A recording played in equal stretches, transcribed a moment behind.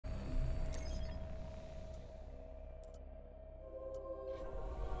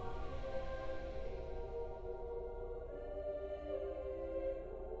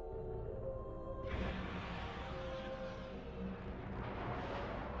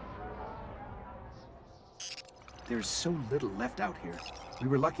There's so little left out here. We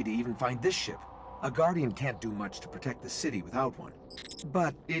were lucky to even find this ship. A Guardian can't do much to protect the city without one.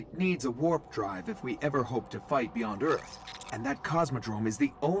 But it needs a warp drive if we ever hope to fight beyond Earth. And that Cosmodrome is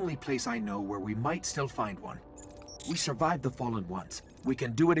the only place I know where we might still find one. We survived the Fallen once. We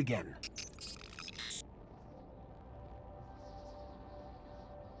can do it again.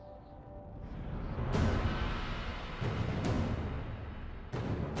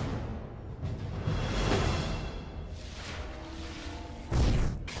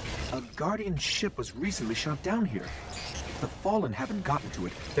 A Guardian ship was recently shot down here. If the Fallen haven't gotten to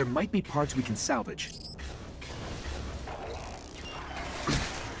it, there might be parts we can salvage.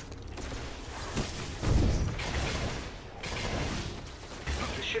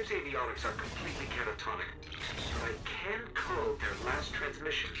 The ship's avionics are completely catatonic, but I can code their last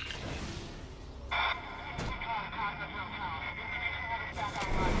transmission.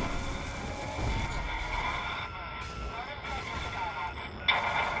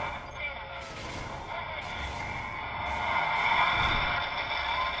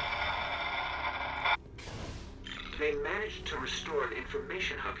 They managed to restore an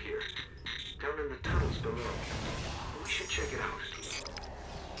information hub here, down in the tunnels below. We should check it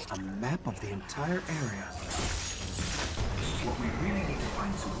out. A map of the entire area. What we really need to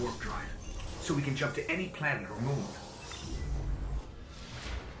find is a warp drive, so we can jump to any planet or moon.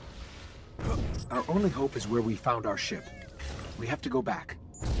 Our only hope is where we found our ship. We have to go back.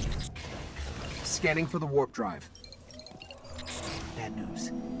 Scanning for the warp drive. Bad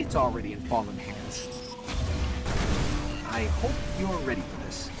news. It's already in Fallen hands. I hope you're ready for